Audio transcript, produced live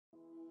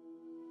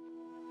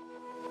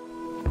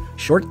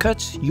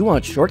Shortcuts? You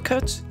want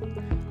shortcuts?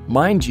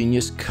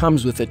 MindGenius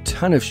comes with a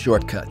ton of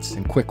shortcuts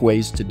and quick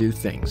ways to do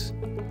things.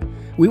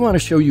 We want to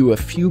show you a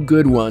few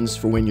good ones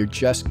for when you're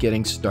just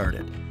getting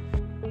started.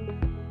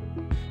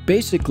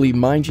 Basically,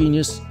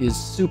 MindGenius is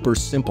super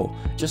simple.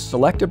 Just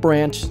select a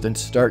branch, then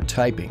start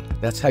typing.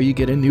 That's how you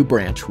get a new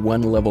branch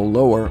one level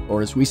lower,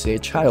 or as we say, a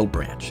child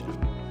branch.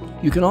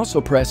 You can also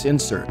press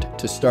Insert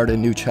to start a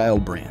new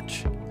child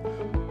branch.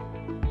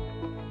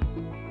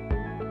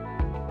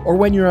 Or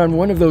when you're on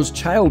one of those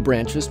child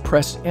branches,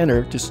 press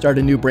Enter to start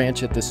a new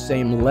branch at the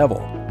same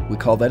level. We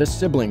call that a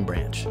sibling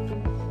branch.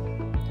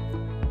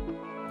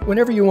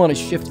 Whenever you want to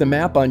shift the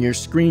map on your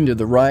screen to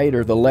the right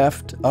or the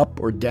left, up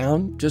or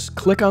down, just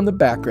click on the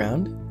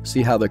background.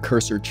 See how the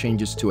cursor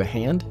changes to a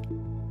hand?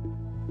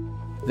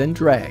 Then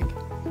drag.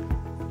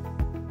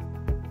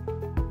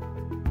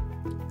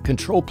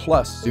 Control+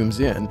 zooms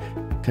in,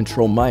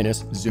 Control-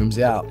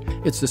 zooms out.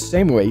 It's the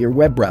same way your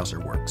web browser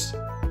works.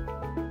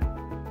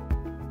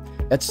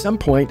 At some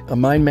point, a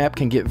mind map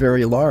can get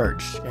very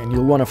large, and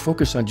you'll want to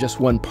focus on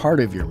just one part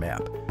of your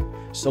map.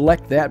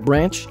 Select that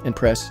branch and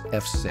press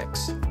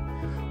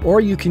F6. Or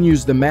you can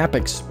use the Map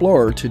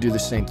Explorer to do the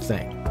same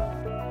thing.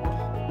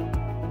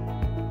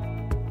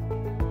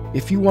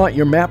 If you want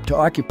your map to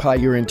occupy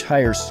your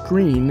entire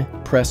screen,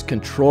 press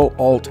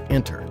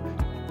Ctrl-Alt-Enter.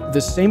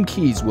 The same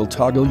keys will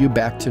toggle you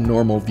back to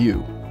normal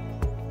view.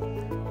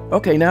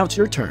 Okay, now it's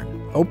your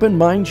turn. Open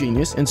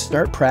MindGenius and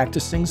start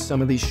practicing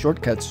some of these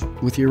shortcuts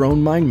with your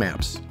own mind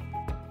maps.